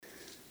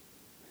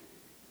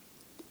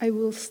I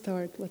will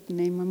start with the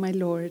name of my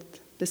Lord.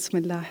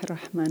 Bismillahir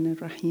Rahmanir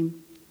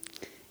Rahim.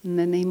 In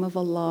the name of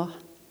Allah,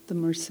 the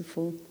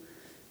Merciful,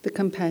 the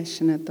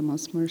Compassionate, the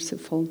Most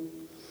Merciful.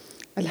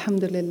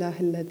 Alhamdulillah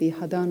alladhi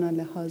hadana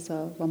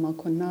lihaza wa ma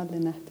kunna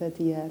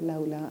linahtadiya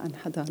lawla an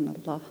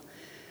hadana Allah.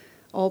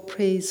 All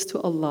praise to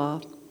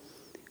Allah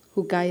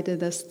who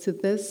guided us to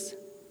this.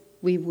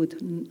 We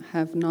would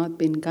have not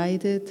been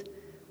guided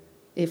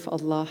if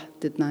Allah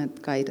did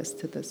not guide us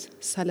to this.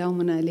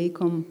 Salamun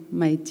alaikum,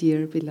 my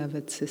dear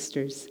beloved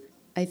sisters.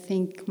 I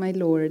thank my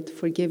Lord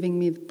for giving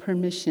me the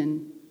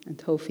permission and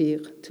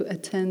tawfiq to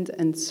attend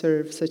and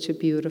serve such a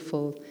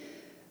beautiful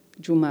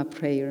Jummah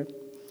prayer.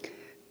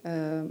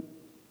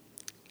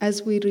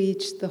 As we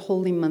reach the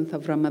holy month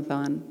of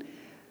Ramadan,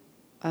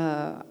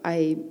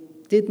 I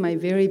did my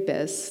very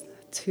best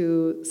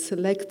to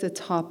select a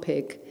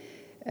topic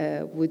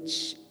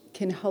which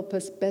can help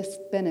us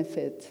best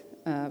benefit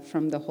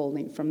from the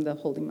holy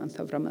month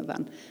of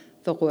Ramadan,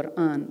 the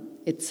Qur'an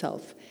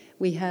itself.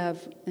 We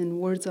have, in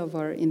words of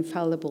our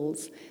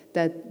infallibles,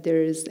 that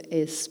there is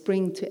a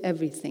spring to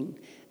everything,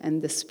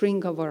 and the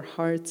spring of our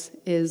hearts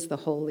is the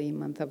holy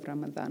month of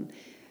Ramadan.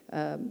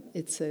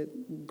 It's a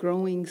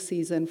growing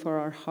season for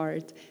our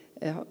heart,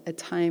 a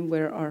time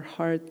where our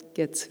heart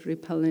gets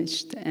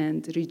replenished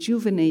and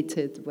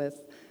rejuvenated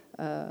with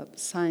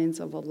signs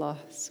of Allah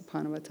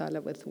subhanahu wa ta'ala,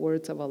 with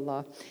words of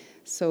Allah.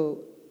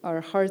 So our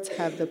hearts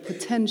have the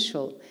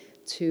potential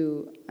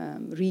to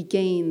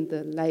regain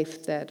the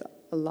life that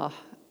Allah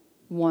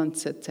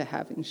wants it to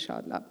have,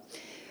 inshallah.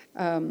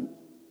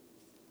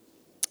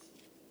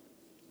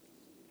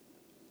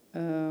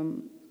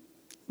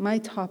 My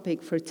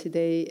topic for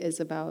today is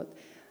about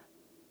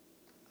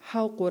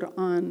how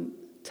Qur'an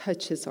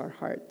touches our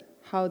heart.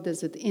 How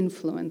does it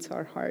influence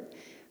our heart?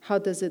 How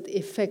does it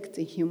affect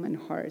the human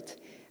heart?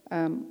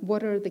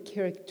 What are the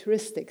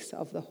characteristics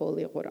of the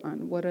Holy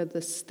Qur'an? What are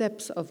the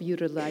steps of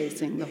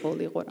utilizing the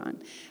Holy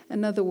Qur'an?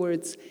 In other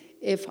words,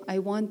 if I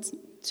want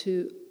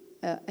to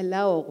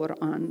allow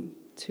Qur'an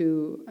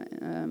to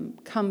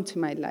come to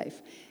my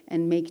life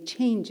and make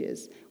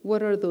changes,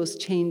 what are those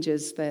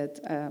changes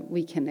that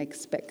we can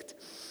expect?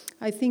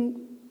 I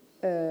think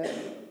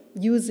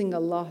using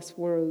Allah's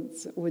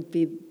words would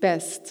be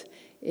best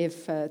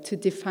if to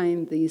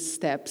define these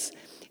steps.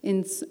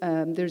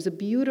 There's a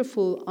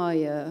beautiful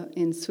ayah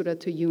in Surah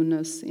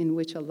Yunus in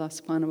which Allah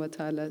subhanahu wa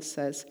ta'ala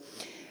says,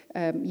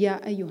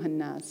 يا أيها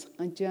الناس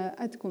قد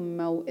جاءتكم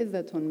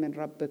موعظة من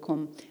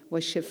ربكم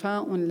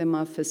وشفاء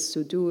لما في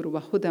الصدور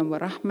وهدى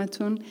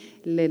ورحمة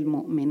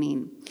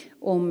للمؤمنين.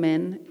 O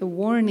men, a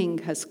warning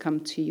has come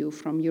to you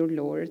from your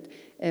Lord,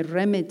 a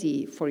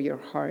remedy for your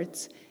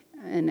hearts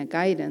and a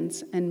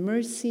guidance and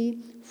mercy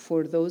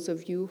for those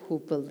of you who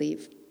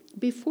believe.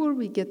 Before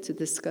we get to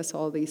discuss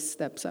all these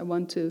steps, I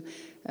want to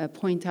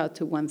point out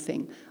to one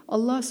thing.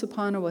 Allah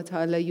subhanahu wa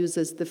ta'ala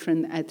uses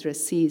different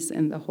addressees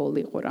in the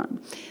Holy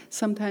Qur'an.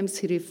 Sometimes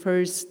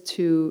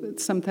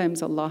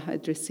Allah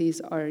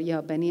addressees are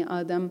Ya Bani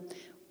Adam,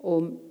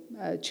 or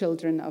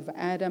children of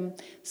Adam.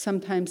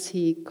 Sometimes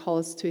He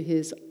calls to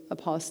His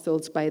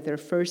apostles by their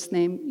first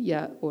name,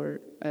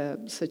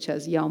 such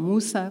as Ya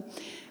Musa.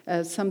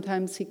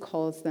 Sometimes He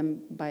calls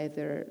them by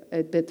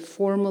a bit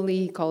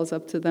formally, He calls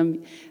up to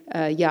them,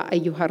 Ya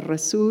Ayyuhar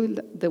Rasul,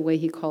 the way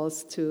He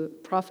calls to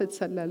Prophet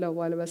sallallahu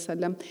alaihi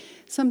wasallam.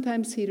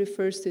 Sometimes He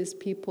refers to His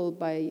people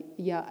by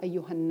Ya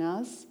Ayyuhan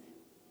Nas,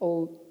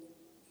 or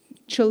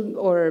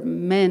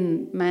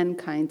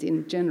mankind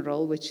in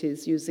general, which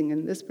He's using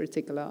in this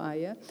particular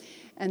ayah.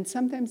 And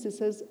sometimes He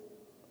says,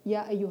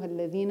 Ya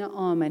ayyuhalladhina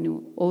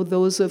amanu, O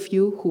those of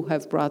you who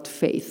have brought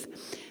faith.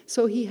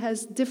 So He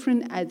has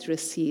different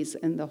addressees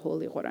in the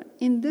Holy Qur'an.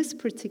 In this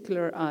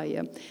particular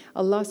ayah,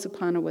 Allah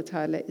subhanahu wa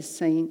ta'ala is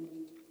saying,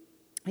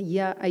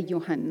 Ya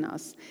ayyuhan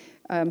nas.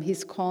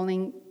 He's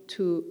calling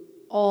to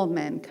all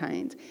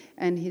mankind.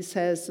 And He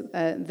says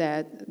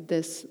that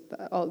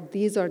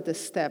these are the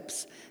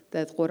steps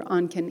that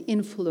Qur'an can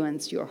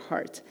influence your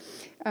heart.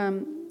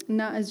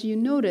 Now, as you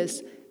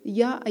notice,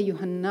 Ya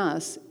ayyuhan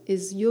nas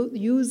is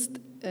used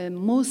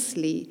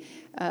mostly,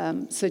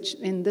 such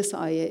in this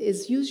ayah,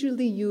 is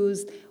usually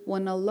used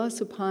when Allah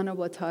subhanahu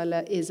wa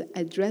ta'ala is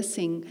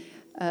addressing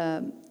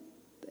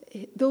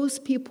those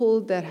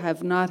people that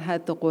have not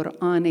had the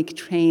Quranic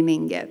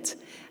training yet.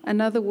 In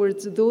other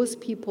words, those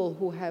people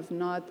who have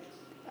not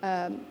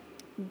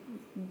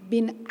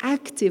been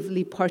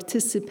actively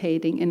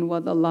participating in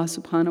what Allah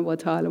subhanahu wa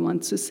ta'ala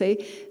wants to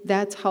say.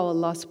 That's how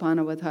Allah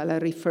subhanahu wa ta'ala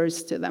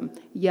refers to them.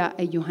 Ya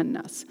ayyuhan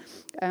nas.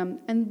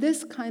 And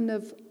this kind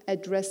of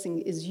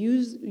addressing is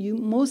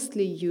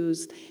mostly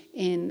used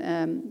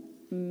in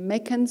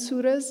Meccan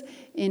surahs,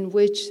 in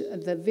which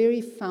the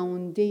very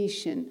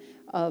foundation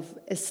of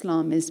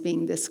Islam is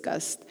being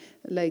discussed,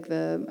 like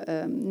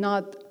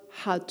not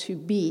how to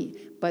be,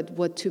 but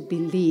what to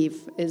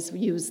believe is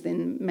used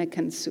in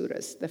Meccan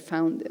surahs,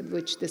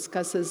 which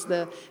discusses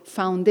the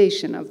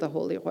foundation of the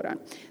Holy Qur'an.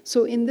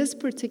 So in this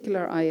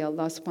particular ayah,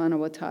 Allah subhanahu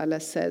wa ta'ala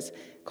says,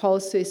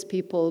 calls to his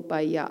people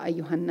by Ya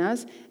Ayyuhan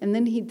Nas, and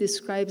then he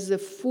describes the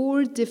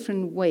 4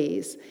 different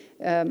ways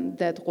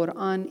that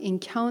Qur'an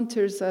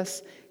encounters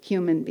us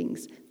human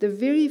beings. The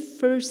very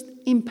first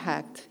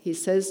impact, he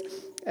says,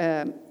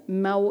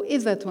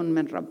 Maw'idhatun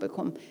min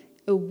Rabbikum,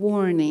 a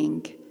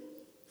warning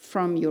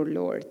from your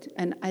Lord,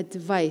 an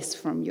advice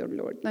from your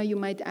Lord. Now you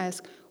might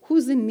ask,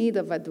 who's in need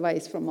of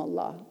advice from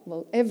Allah?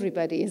 Well,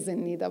 everybody is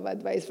in need of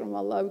advice from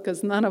Allah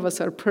because none of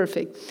us are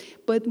perfect.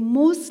 But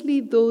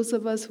mostly those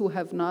of us who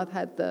have not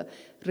had the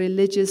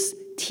religious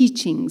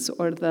teachings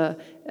or the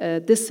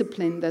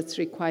discipline that's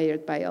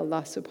required by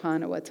Allah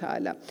subhanahu wa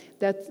ta'ala,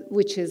 that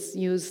which is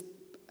used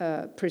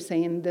per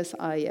se in this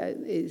ayah.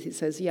 He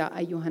says, Ya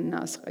ayyuhan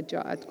nas qad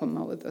ja'atkum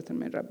maw'idhatun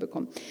min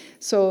rabbikum.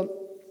 So,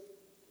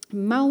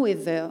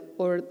 maw'idha,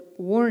 or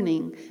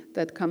warning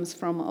that comes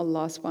from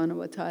Allah subhanahu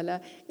wa ta'ala,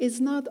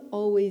 is not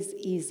always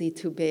easy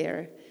to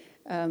bear.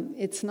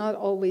 It's not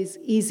always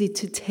easy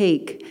to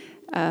take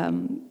a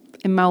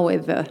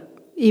maw'idha,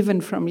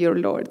 even from your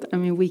Lord. I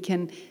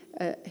mean,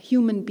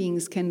 human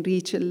beings can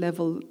reach a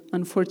level,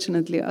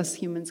 unfortunately us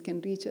humans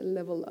can reach a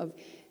level of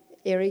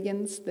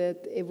arrogance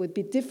that it would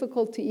be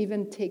difficult to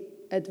even take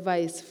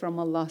advice from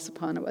Allah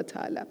subhanahu wa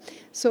ta'ala.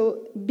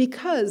 So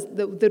because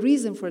the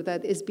reason for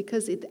that is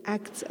because it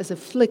acts as a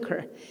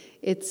flicker.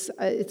 It's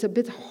a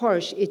bit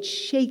harsh. It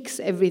shakes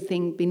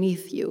everything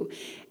beneath you.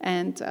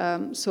 And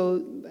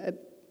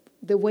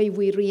the way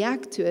we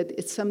react to it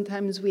is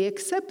sometimes we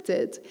accept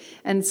it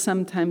and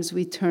sometimes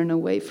we turn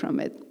away from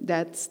it.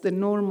 That's the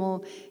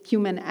normal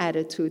human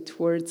attitude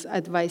towards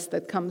advice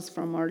that comes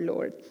from our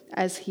Lord,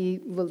 as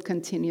he will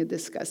continue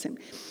discussing.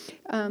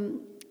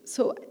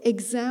 So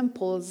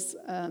examples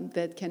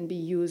that can be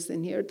used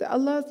in here.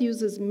 Allah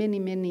uses many,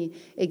 many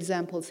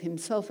examples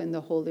himself in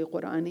the Holy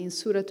Qur'an. In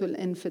Surah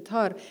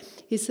Al-Infitar,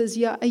 he says,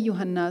 Ya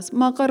ayyuhan nas,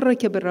 ma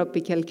gharraka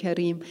birabbika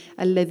al-kareem,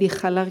 alladhi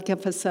khalaqaka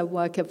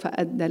fasawwaka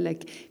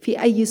fa'addalak, fi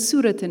ayyi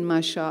suratin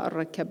ma sha'a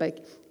rakkabak.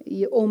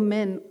 O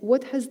men,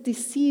 what has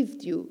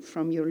deceived you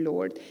from your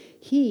Lord?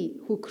 He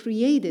who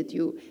created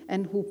you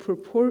and who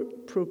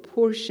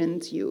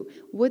proportioned you.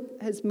 What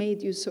has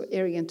made you so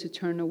arrogant to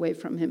turn away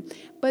from him?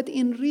 But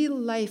in real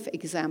life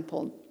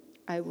example,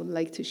 I would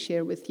like to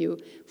share with you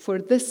for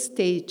this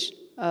stage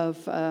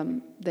of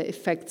the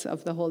effects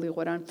of the Holy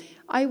Qur'an.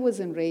 I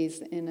wasn't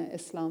raised in an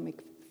Islamic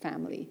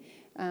family.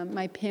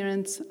 My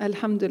parents,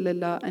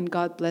 alhamdulillah, and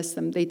God bless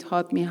them, they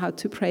taught me how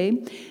to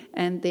pray,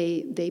 and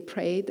they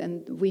prayed,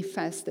 and we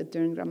fasted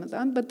during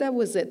Ramadan, but that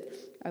was it.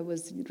 I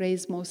was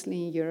raised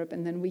mostly in Europe,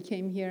 and then we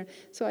came here.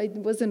 So I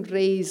wasn't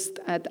raised,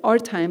 at our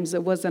times,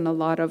 there wasn't a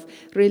lot of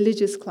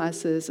religious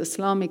classes,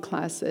 Islamic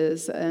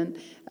classes, and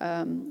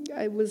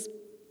I was,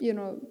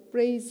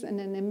 raised in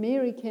an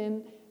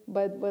American,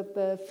 but with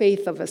the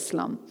faith of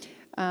Islam.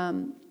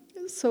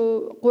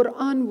 So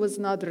Qur'an was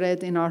not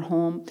read in our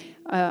home.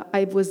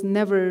 I was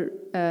never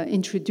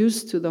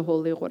introduced to the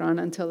Holy Qur'an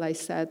until I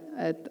sat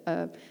at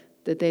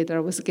the day that I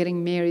was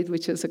getting married,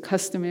 which is a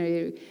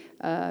customary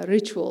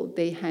ritual.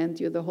 They hand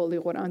you the Holy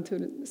Qur'an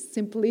to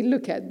simply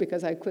look at,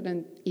 because I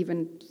couldn't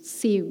even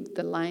see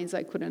the lines.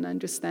 I couldn't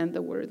understand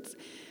the words.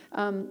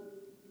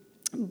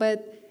 But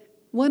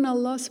when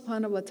Allah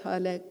subhanahu wa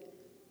ta'ala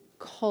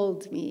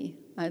called me,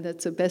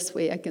 that's the best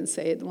way I can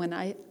say it, when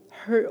I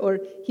heard, or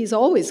he's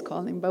always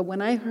calling, but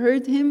when I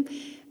heard him,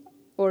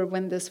 or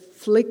when this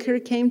flicker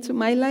came to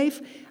my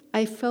life,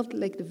 I felt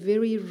like the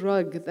very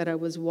rug that I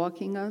was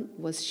walking on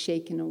was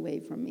shaken away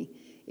from me.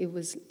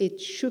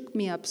 It shook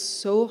me up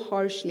so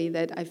harshly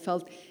that I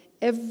felt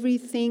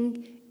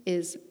everything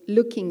is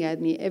looking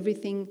at me,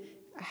 everything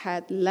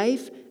had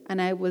life,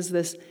 and I was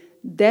this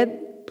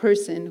dead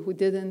person who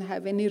didn't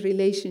have any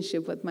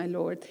relationship with my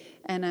Lord,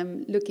 and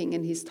I'm looking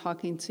and he's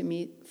talking to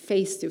me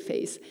face to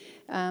face.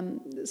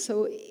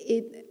 So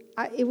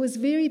it was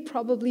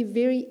probably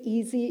very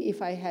easy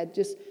if I had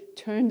just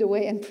turned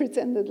away and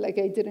pretended like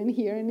I didn't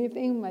hear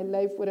anything. My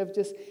life would have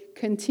just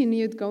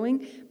continued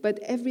going, but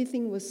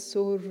everything was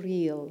so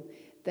real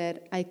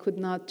that I could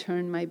not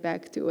turn my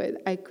back to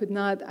it. I could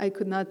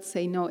not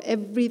say no.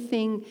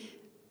 Everything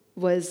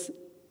was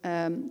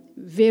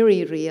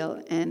very real,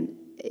 and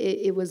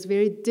it was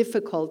very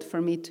difficult for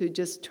me to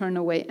just turn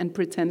away and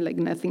pretend like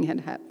nothing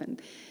had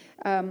happened.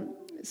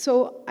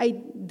 So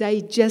I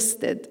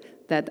digested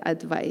that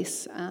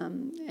advice,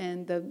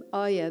 and the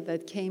ayah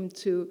that came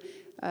to,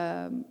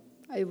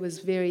 it was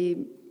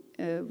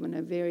on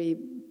a very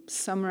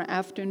summer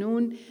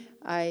afternoon.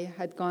 I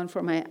had gone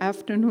for my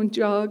afternoon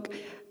jog,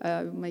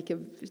 make a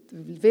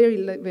very,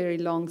 very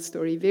long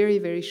story, very,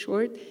 very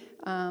short.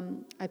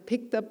 I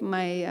picked up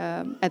my,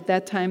 at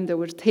that time there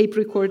were tape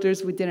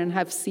recorders, we didn't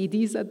have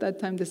CDs at that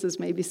time, this is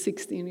maybe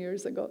 16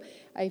 years ago.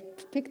 I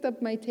picked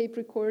up my tape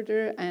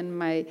recorder and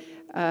my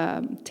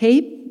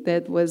tape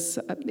that was,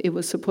 it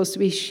was supposed to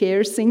be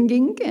share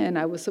singing, and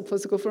I was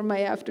supposed to go for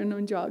my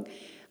afternoon jog.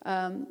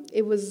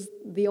 It was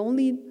the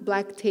only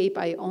black tape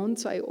I owned,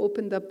 so I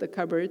opened up the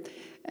cupboard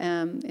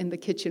in the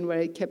kitchen where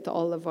I kept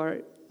all of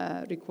our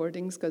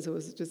recordings, because it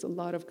was just a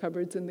lot of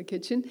cupboards in the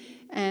kitchen.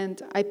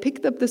 And I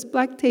picked up this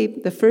black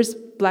tape, the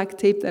first black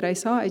tape that I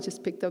saw, I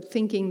just picked up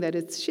thinking that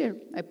it's shir.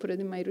 I put it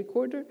in my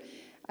recorder.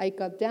 I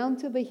got down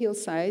to the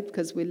hillside,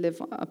 because we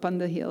live up on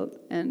the hill,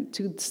 and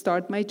to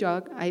start my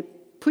jog, I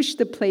pushed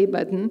the play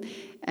button,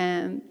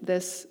 and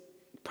this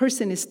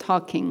person is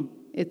talking.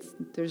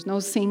 There's no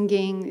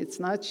singing, it's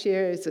not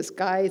shir, it's this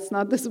guy, it's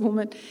not this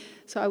woman.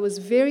 So I was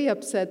very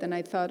upset, and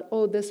I thought,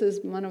 oh, this is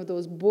one of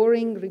those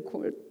boring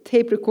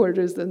tape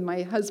recorders that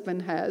my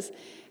husband has,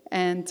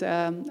 and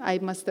I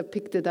must have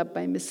picked it up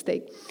by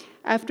mistake.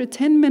 After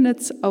 10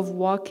 minutes of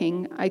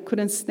walking, I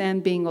couldn't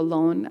stand being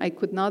alone. I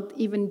could not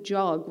even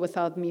jog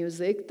without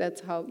music. That's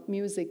how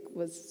music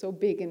was so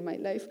big in my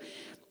life.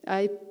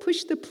 I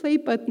pushed the play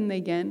button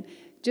again,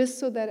 just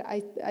so that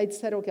I'd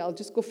said, okay, I'll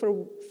just go for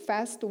a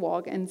fast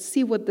walk and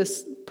see what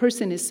this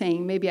person is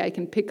saying. Maybe I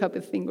can pick up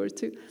a thing or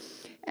two.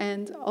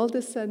 And all of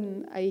a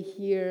sudden, I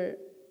hear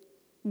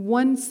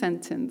one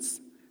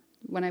sentence.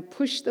 When I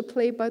pushed the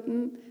play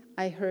button,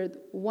 I heard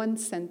one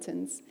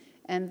sentence.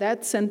 And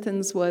that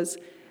sentence was,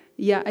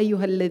 يا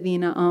أيها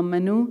الذين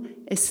آمنوا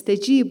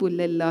استجيبوا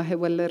لله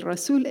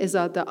وللرسول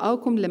إذا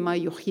دعاكم لما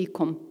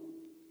يحييكم.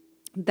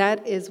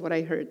 That is what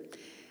I heard.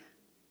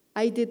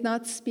 I did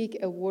not speak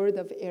a word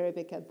of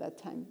Arabic at that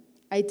time.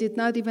 I did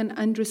not even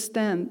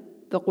understand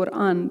the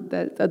Qur'an,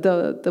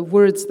 the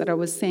words that I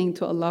was saying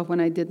to Allah when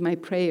I did my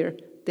prayer,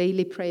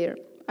 daily prayer.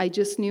 I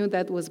just knew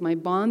that was my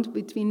bond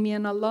between me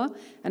and Allah,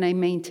 and I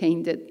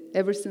maintained it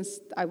ever since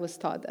I was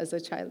taught as a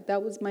child.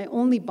 That was my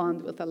only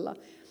bond with Allah.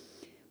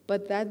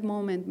 But that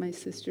moment, my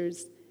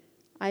sisters,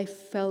 I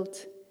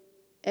felt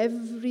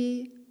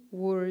every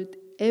word,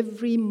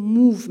 every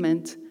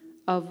movement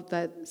of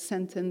that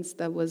sentence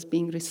that was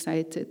being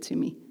recited to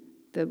me,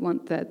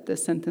 the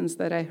sentence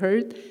that I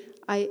heard.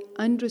 I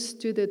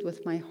understood it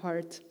with my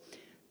heart.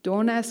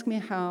 Don't ask me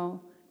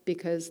how,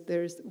 because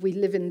we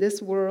live in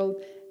this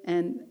world,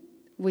 and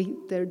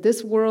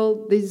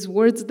these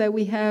words that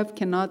we have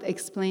cannot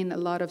explain a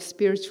lot of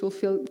spiritual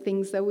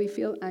things that we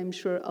feel. I'm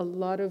sure a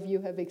lot of you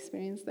have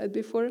experienced that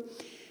before.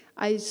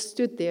 I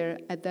stood there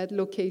at that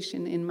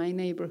location in my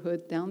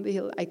neighborhood down the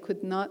hill. I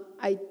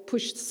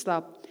pushed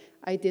stop.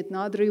 I did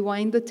not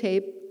rewind the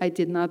tape. I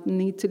did not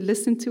need to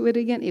listen to it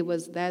again. It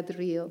was that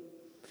real.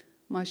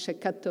 Ma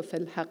shakattu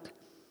fil haqq.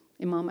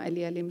 Imam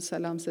Ali alayhi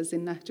salam says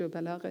in Nahjul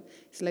Balagha,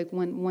 it's like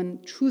when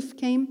truth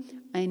came,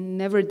 I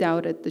never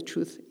doubted the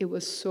truth. It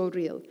was so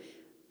real.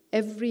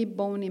 Every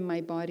bone in my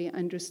body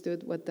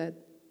understood what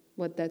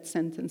that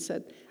sentence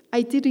said.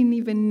 I didn't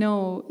even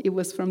know it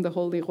was from the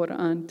Holy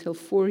Qur'an till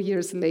 4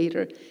 years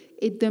later.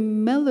 The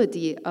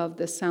melody of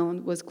the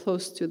sound was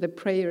close to the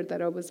prayer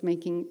that I was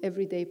making,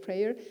 everyday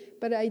prayer,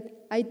 but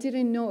I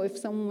didn't know if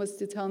someone was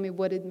to tell me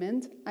what it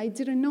meant. I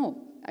didn't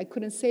know. I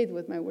couldn't say it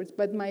with my words,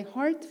 but my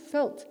heart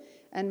felt.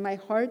 And my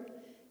heart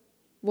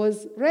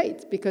was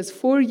right, because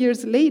 4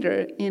 years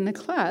later in a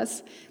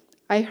class,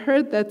 I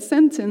heard that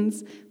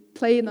sentence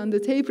played on the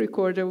tape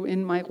recorder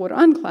in my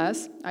Qur'an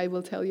class. I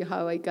will tell you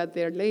how I got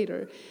there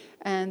later.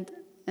 And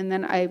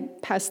then I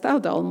passed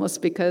out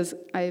almost, because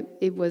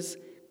it was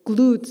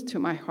glued to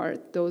my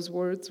heart. Those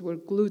words were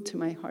glued to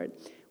my heart,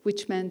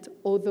 which meant,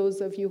 oh,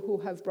 those of you who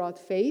have brought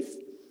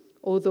faith,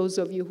 oh, those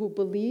of you who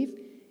believe,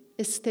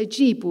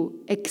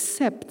 istajibu,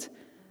 accept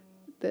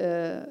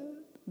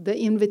the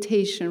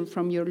invitation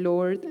from your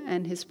Lord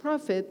and His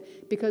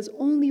Prophet, because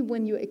only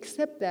when you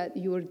accept that,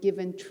 you are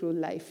given true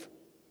life.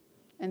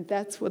 And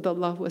that's what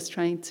Allah was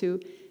trying to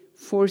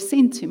force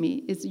into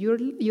me, is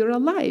you're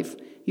alive.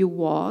 You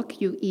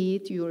walk, you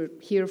eat, you're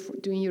here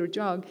doing your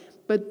job,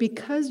 but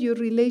because your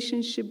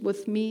relationship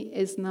with me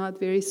is not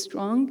very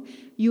strong,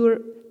 you're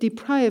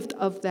deprived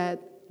of that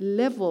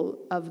level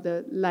of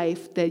the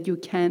life that you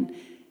can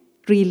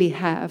really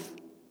have.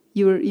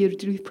 You're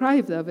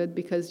deprived of it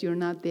because you're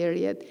not there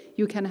yet.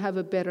 You can have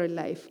a better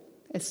life,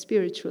 a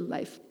spiritual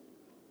life.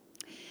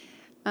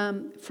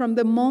 From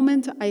the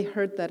moment I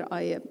heard that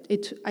ayah,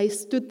 I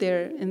stood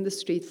there in the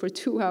street for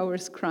 2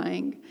 hours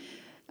crying.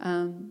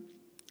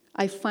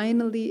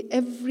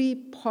 Every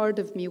part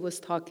of me was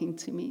talking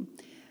to me.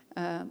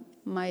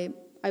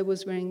 I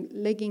was wearing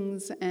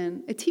leggings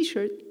and a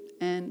t-shirt,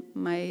 and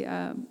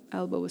my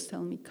elbow was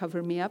telling me,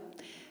 cover me up.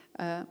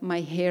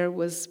 My hair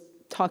was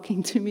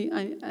talking to me.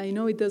 I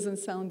know it doesn't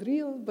sound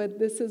real, but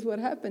this is what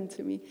happened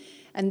to me.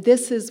 And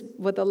this is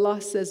what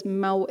Allah says,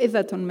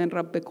 مَوْعِظَةٌ مِّن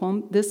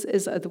رَبِّكُمْ. This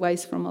is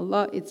advice from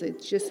Allah.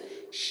 It just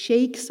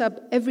shakes up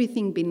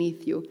everything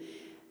beneath you.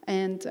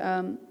 And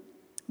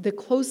the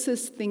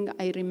closest thing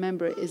I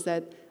remember is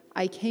that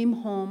I came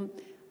home,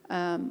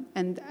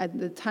 and at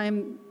the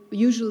time,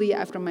 usually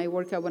after my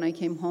workout, when I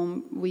came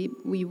home, we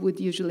would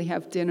usually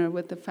have dinner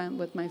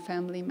with my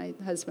family, my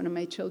husband and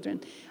my children.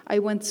 I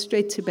went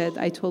straight to bed.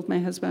 I told my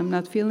husband I'm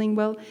not feeling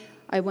well.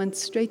 I went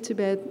straight to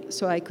bed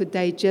so I could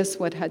digest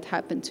what had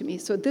happened to me.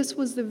 So this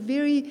was the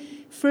very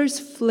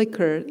first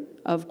flicker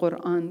of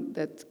Qur'an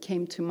that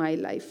came to my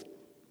life.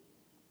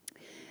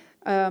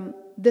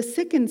 The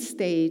second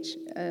stage,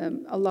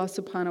 Allah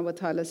subhanahu wa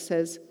ta'ala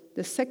says,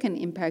 the second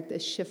impact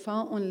is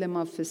shifa'un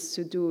lima fis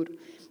sudur,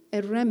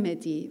 a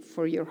remedy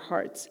for your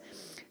hearts.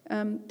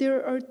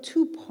 There are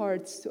two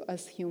parts to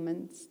us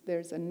humans.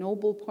 There's a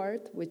noble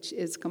part, which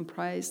is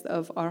comprised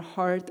of our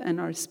heart and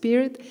our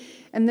spirit.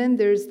 And then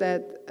there's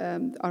that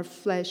our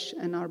flesh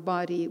and our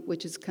body,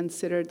 which is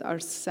considered our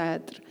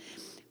sadr.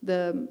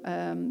 The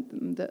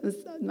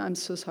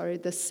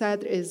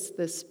sadr is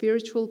the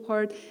spiritual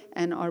part,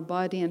 and our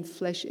body and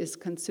flesh is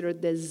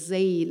considered the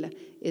zayl,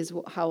 is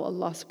how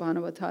Allah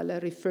subhanahu wa ta'ala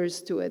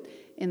refers to it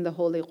in the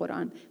Holy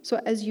Qur'an.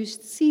 So as you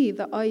see,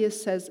 the ayah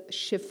says,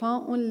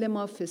 shifa'un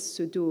lima fis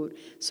sudur.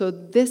 So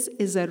this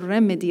is a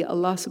remedy.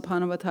 Allah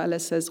subhanahu wa ta'ala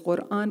says,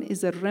 Qur'an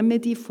is a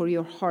remedy for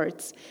your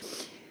hearts.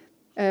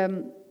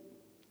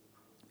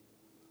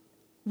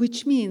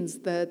 Which means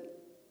that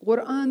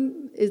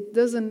Qur'an, it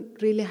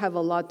doesn't really have a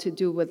lot to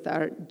do with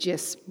our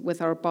jism, with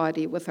our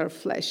body, with our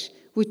flesh,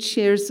 which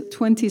shares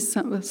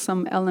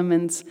 20-some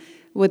elements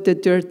with the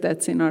dirt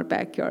that's in our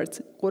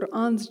backyards.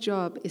 Qur'an's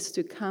job is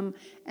to come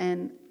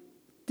and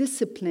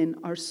discipline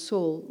our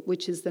soul,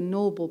 which is the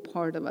noble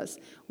part of us,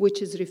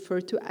 which is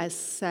referred to as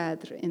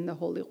sadr in the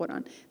Holy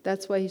Qur'an.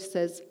 That's why he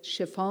says,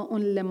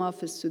 shifa'un lima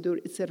fis sudur.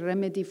 It's a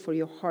remedy for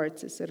your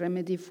hearts. It's a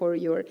remedy for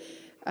your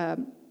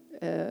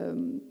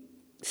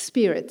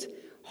spirit.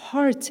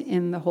 Heart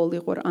in the Holy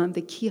Qur'an,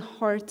 the key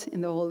heart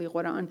in the Holy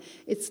Qur'an,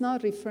 it's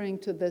not referring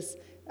to this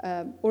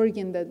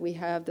organ that we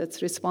have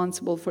that's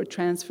responsible for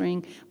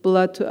transferring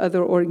blood to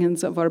other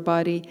organs of our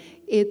body.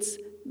 It's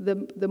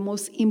the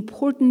most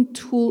important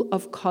tool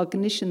of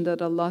cognition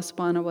that Allah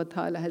subhanahu wa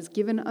ta'ala has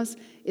given us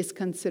is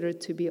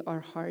considered to be our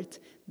heart.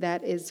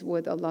 That is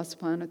what Allah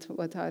subhanahu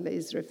wa ta'ala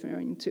is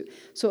referring to.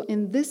 So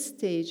in this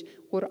stage,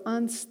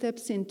 Qur'an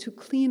steps in to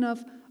clean up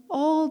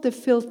all the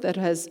filth that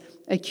has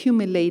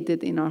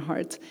accumulated in our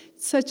hearts,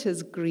 such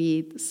as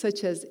greed,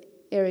 such as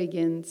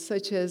arrogance,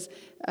 such as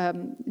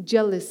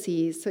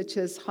jealousy, such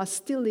as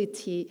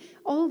hostility.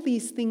 All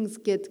these things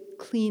get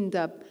cleaned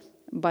up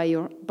by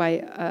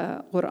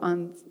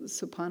Qur'an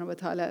subhanahu wa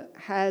ta'ala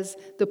has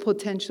the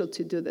potential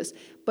to do this.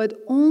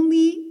 But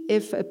only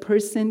if a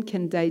person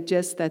can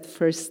digest that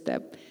first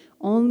step.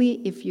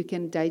 Only if you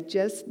can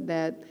digest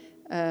that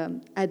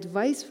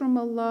advice from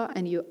Allah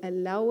and you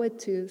allow it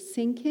to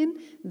sink in,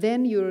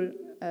 then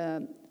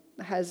Qur'an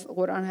has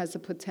the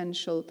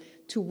potential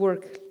to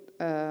work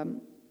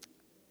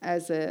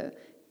as a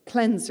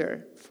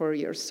cleanser for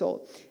your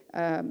soul,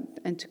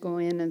 and to go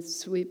in and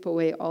sweep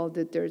away all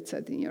the dirt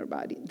that's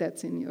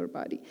in your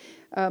body.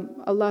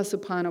 Allah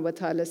subhanahu wa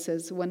ta'ala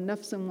says,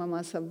 وَالنَّفْسٍ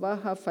وَمَا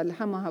سَوَّاهَا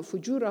فَالْهَمَهَا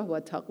فُجُورَهَا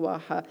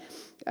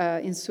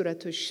وَتَقْوَاهَا in Surah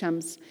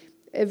Shams.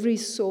 Every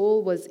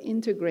soul was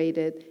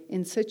integrated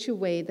in such a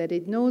way that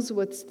it knows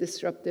what's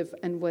disruptive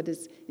and what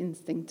is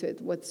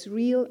instinctive, what's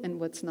real and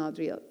what's not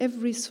real.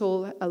 Every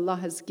soul, Allah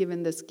has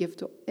given this gift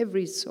to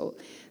every soul.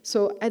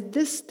 So at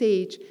this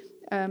stage,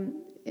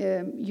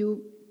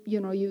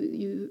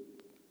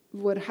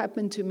 what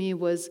happened to me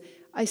was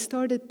I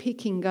started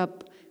picking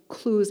up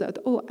clues that,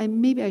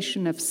 maybe I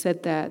shouldn't have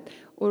said that,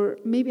 or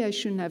maybe I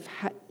shouldn't have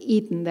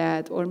eaten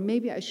that, or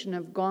maybe I shouldn't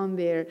have gone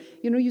there.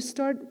 You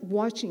start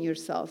watching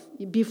yourself.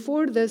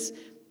 Before this,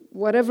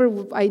 whatever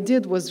I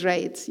did was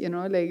right.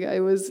 I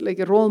was like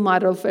a role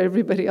model for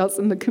everybody else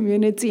in the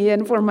community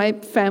and for my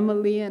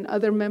family and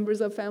other members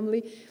of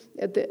family.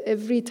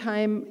 Every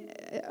time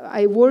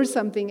I wore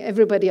something,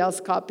 everybody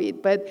else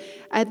copied. But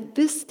at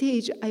this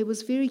stage, I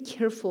was very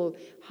careful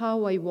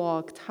how I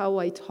walked, how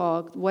I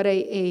talked, what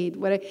I ate.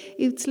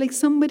 It's like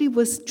somebody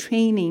was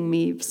training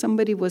me.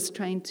 Somebody was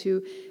trying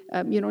to,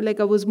 I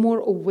was more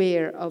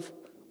aware of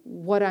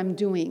what I'm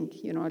doing.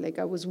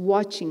 I was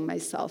watching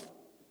myself.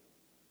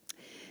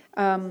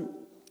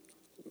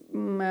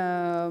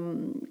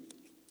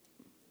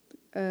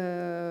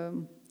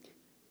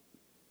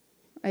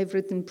 I've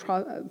written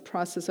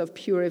process of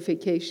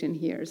purification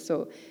here,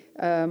 so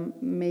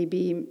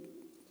maybe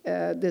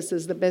this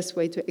is the best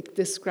way to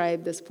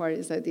describe this part,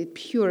 is that it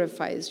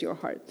purifies your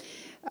heart.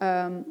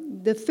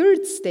 The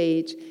third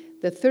stage,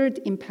 the third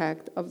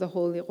impact of the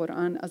Holy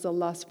Qur'an, as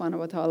Allah subhanahu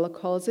wa ta'ala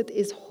calls it,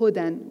 is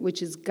hudan,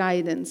 which is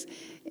guidance,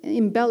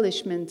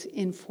 embellishment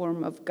in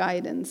form of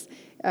guidance.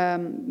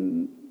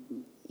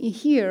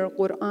 Here,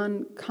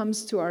 Qur'an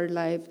comes to our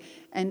life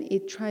and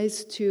it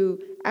tries to,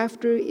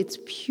 after it's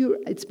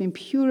been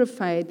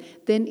purified,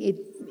 then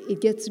it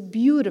gets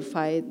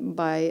beautified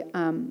by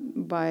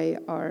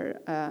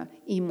our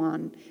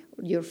iman,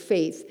 your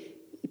faith.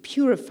 It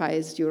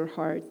purifies your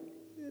heart.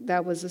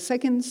 That was the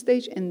second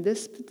stage. And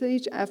this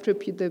stage, after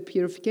the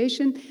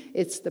purification,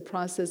 it's the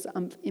process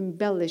of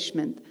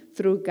embellishment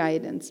through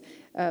guidance.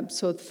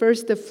 So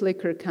first the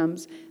flicker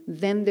comes,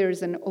 then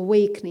there's an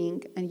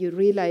awakening, and you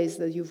realize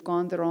that you've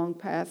gone the wrong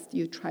path.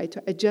 You try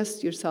to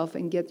adjust yourself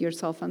and get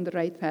yourself on the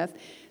right path.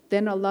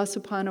 Then Allah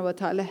subhanahu wa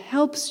ta'ala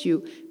helps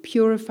you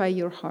purify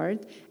your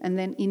heart, and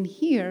then in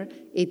here,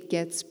 it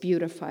gets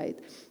beautified.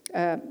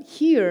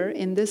 Here,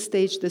 in this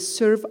stage, the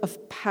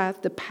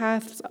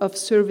paths of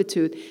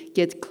servitude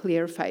get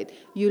clarified.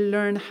 You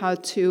learn how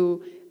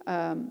to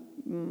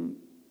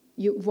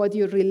what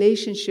your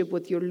relationship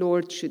with your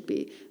Lord should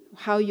be,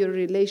 how your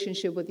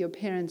relationship with your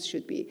parents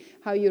should be,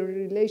 how your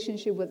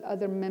relationship with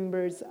other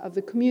members of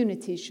the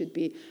community should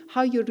be,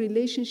 how your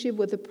relationship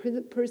with a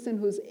person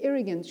who's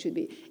arrogant should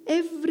be.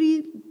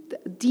 Every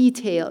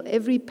detail,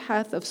 every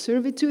path of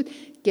servitude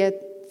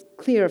get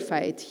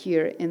clarified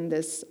here in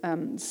this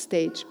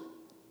stage.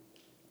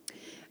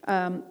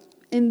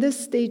 In this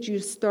stage, you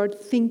start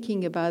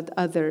thinking about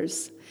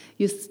others.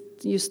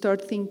 You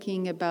start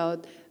thinking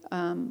about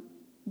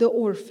the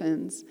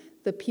orphans,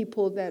 the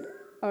people that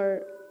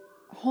are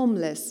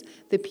homeless,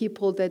 the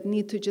people that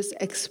need to just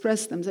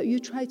express themselves. You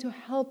try to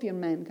help your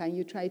mankind.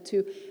 You try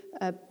to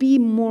be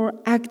more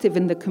active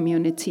in the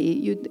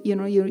community.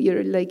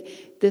 You're like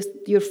this.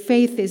 Your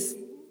faith is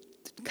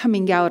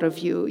coming out of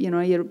you.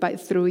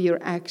 Through your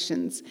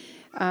actions.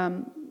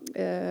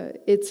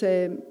 It's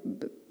a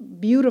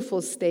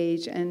beautiful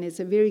stage, and it's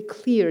a very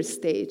clear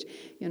stage.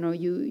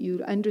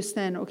 You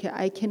understand, okay,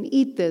 I can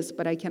eat this,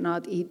 but I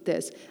cannot eat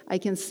this. I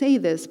can say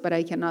this, but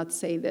I cannot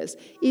say this.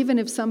 Even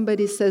if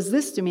somebody says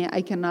this to me,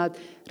 I cannot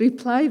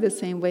reply the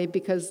same way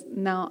because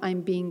now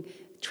I'm being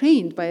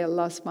trained by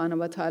Allah subhanahu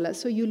wa ta'ala.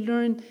 So you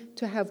learn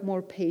to have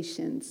more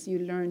patience. You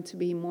learn to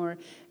be more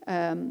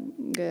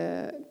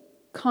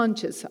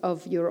conscious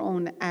of your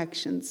own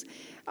actions.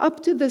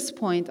 Up to this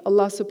point,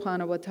 Allah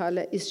subhanahu wa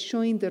ta'ala is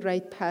showing the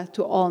right path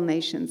to all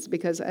nations,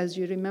 because as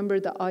you remember,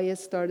 the ayah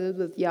started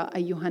with Ya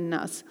ayyuhan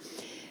nas.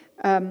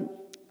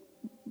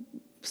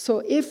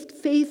 So if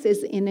faith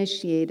is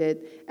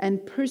initiated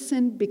and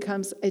person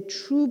becomes a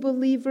true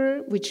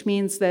believer, which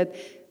means that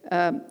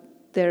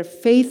their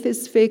faith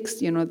is fixed,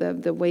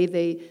 the way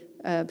they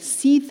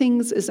see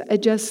things is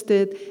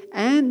adjusted,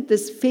 and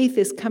this faith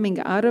is coming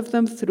out of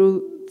them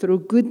through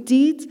good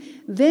deeds,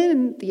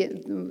 then,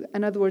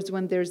 in other words,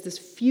 when there's this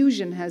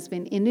fusion has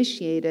been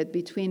initiated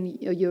between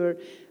your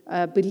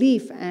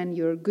belief and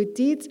your good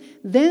deeds,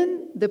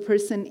 then the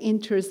person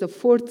enters the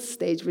fourth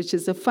stage, which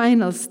is the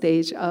final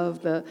stage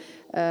of the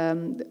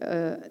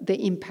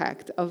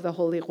impact of the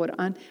Holy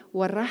Qur'an.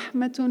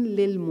 وَرَحْمَةٌ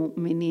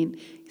لِلْمُؤْمِنِينَ.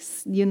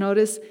 You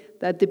notice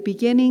that at the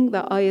beginning,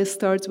 the ayah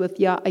starts with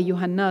Ya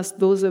ayyuhan nas,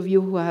 those of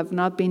you who have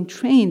not been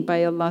trained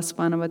by Allah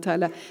subhanahu wa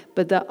ta'ala,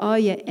 but the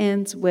ayah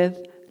ends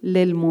with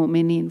lil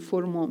mu'minin,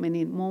 for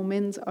mu'minin.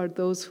 Mu'mins are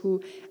those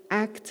who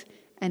act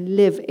and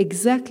live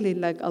exactly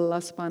like Allah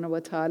subhanahu wa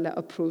ta'ala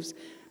approves.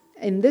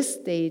 In this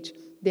stage,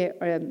 they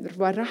are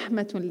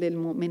rahmatun lil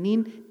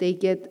mu'minin. They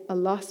get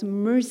Allah's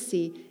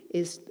mercy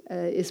is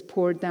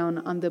poured down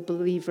on the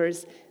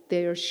believers.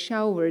 They are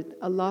showered.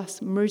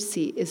 Allah's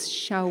mercy is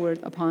showered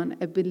upon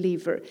a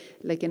believer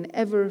like an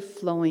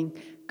ever-flowing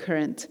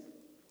current.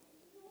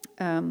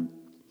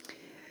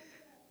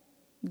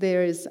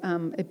 There is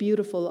a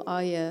beautiful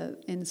ayah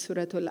in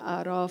Surah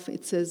Al-A'raf.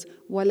 It says,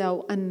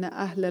 وَلَوْ أَنَّ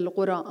أَهْلَ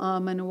الْقُرَىٰ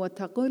آمَنُوا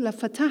وَاتَّقُوا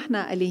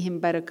لَفَتَحْنَا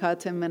عَلَيْهِمْ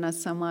بَرَكَاتٍ مِّنَ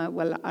السَّمَاءِ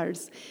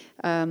وَالْأَرْضِ.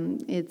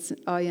 It's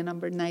ayah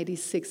number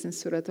 96 in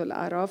Surah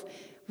Al-A'raf,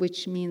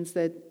 which means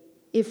that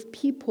if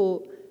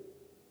people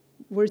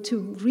were to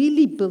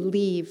really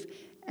believe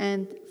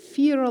and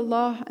fear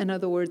Allah, in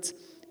other words,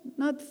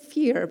 not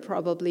fear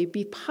probably,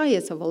 be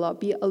pious of Allah,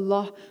 be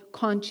Allah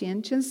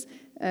conscientious,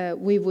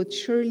 we would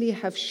surely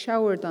have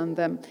showered on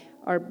them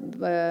our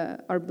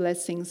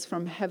blessings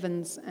from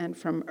heavens and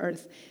from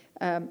earth.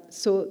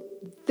 So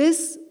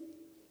this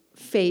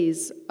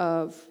phase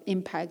of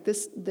impact,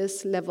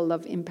 this level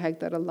of impact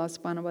that Allah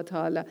subhanahu wa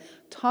ta'ala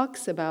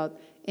talks about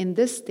in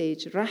this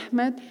stage,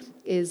 rahmat,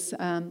 is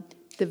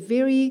the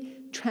very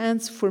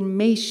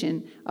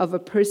transformation of a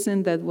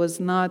person that was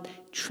not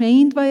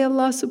trained by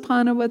Allah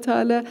subhanahu wa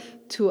ta'ala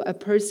to a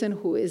person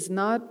who is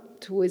not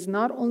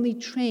only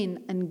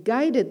trained and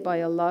guided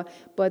by Allah,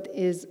 but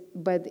is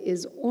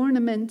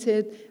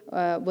ornamented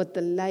with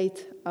the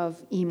light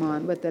of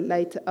Iman, with the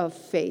light of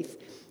faith.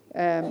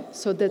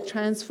 So the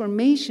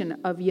transformation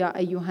of Ya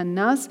ayyuhan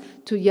nas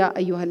to Ya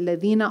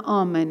ayyuhalladhina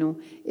amanu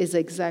is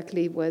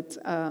exactly what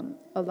Allah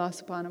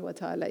subhanahu wa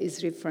ta'ala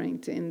is referring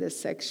to in this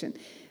section,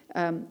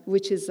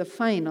 which is the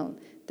final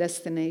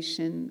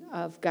destination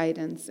of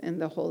guidance in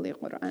the Holy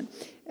Qur'an.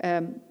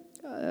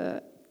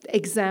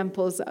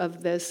 Examples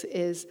of this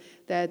is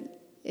that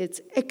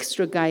it's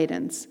extra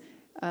guidance.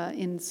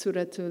 In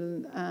Surah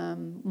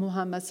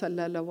Muhammad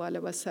sallallahu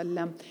alaihi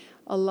wasallam,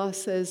 Allah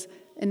says,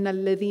 إِنَّ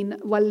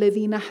الَّذِينَ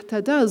وَالَّذِينَ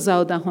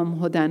اهْتَدَوْا زَادَهُمْ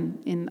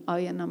هُدًى in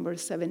ayah number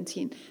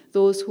 17.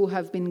 Those who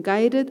have been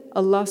guided,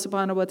 Allah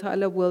subhanahu wa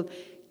ta'ala will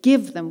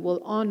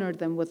honor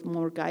them with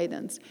more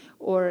guidance.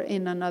 Or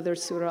in another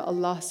surah,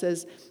 Allah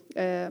says,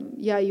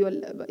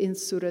 in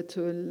Surah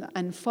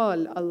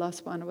Al-Anfal, Allah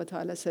subhanahu wa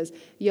ta'ala says,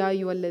 Ya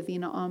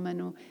ayyuhalladhina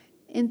amanu,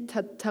 in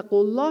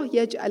tattaqullah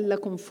yaj'al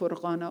lakum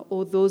furqana.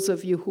 O those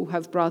of you who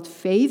have brought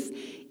faith,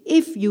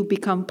 if you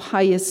become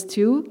pious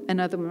too, in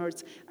other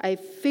words, I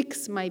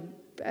fix my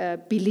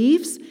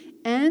beliefs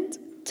and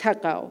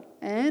taqaw,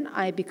 and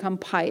I become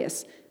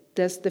pious.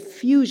 That's the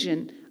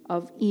fusion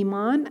of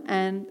Iman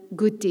and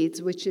good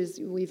deeds, which is,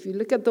 if you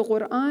look at the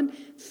Qur'an,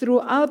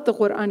 throughout the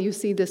Qur'an you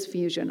see this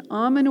fusion.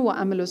 Amanu wa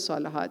amilu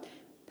salihat.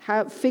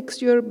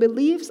 Fix your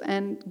beliefs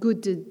and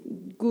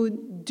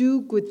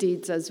do good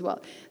deeds as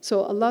well.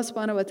 So Allah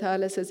subhanahu wa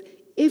ta'ala says,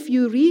 if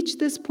you reach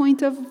this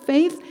point of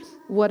faith,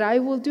 what I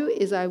will do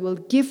is I will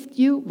gift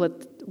you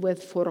with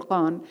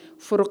Furqan.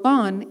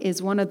 Furqan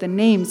is one of the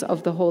names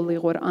of the Holy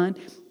Qur'an,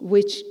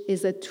 which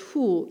is a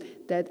tool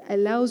that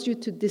allows you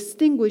to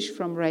distinguish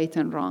from right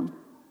and wrong.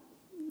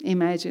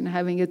 Imagine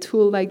having a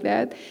tool like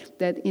that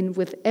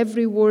with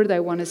every word I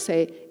want to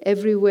say,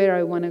 everywhere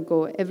I want to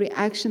go, every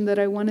action that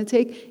I want to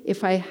take,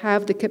 if I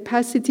have the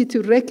capacity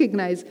to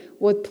recognize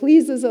what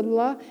pleases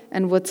Allah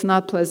and what's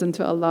not pleasant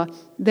to Allah,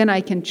 then I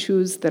can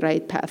choose the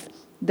right path.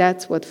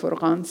 That's what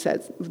Furqan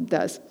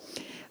does.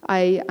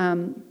 I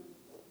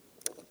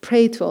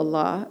pray to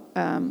Allah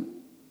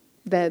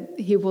that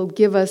He will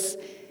give us,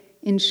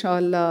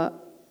 inshallah,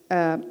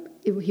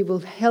 He will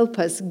help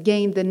us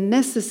gain the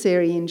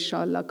necessary,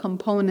 inshallah,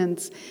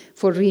 components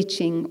for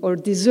reaching or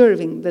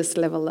deserving this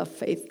level of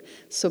faith.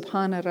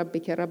 Subhana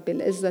rabbika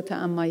rabbil izzati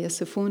amma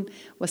yasifun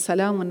wa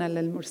salamun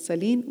alal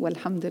mursaleen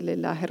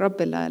walhamdulillahi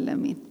rabbil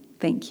alameen.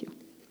 Thank you.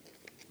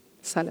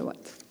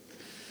 Salawat.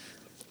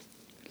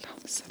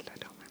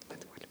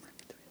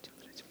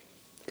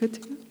 Good to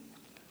go.